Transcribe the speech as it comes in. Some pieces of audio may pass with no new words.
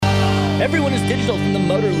Everyone is digital from the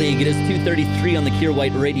Motor League. It is 2:33 on the Kier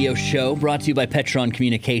White Radio Show, brought to you by Petron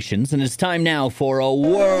Communications, and it's time now for a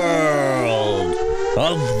World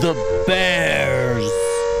of the Bears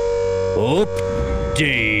update.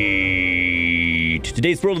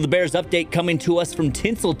 Today's World of the Bears update coming to us from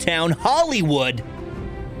Tinseltown, Hollywood,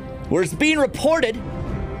 where it's being reported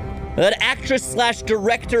that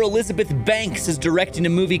actress/director Elizabeth Banks is directing a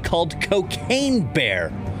movie called Cocaine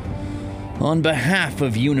Bear on behalf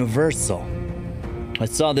of Universal. I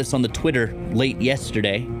saw this on the Twitter late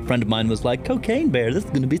yesterday. A friend of mine was like, Cocaine Bear, this is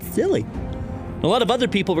going to be silly. A lot of other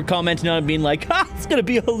people were commenting on it being like, it's going to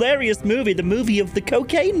be a hilarious movie, the movie of the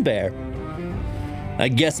Cocaine Bear. I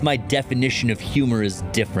guess my definition of humor is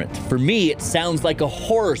different. For me, it sounds like a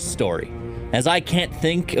horror story, as I can't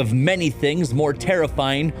think of many things more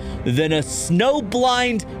terrifying than a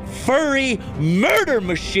snowblind, furry murder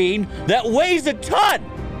machine that weighs a ton.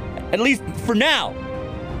 At least for now.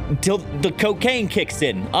 Until the cocaine kicks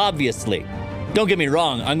in, obviously. Don't get me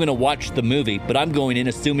wrong, I'm going to watch the movie, but I'm going in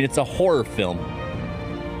assuming it's a horror film.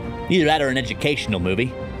 Either that or an educational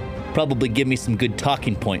movie. Probably give me some good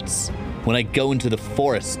talking points when I go into the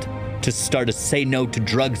forest to start a Say No to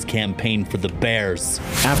Drugs campaign for the Bears.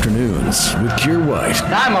 Afternoons with Kier White.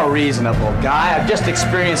 I'm a reasonable guy. I've just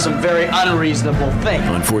experienced some very unreasonable things.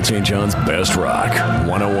 On Fort St. John's Best Rock,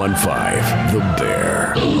 101.5, The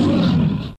Bear.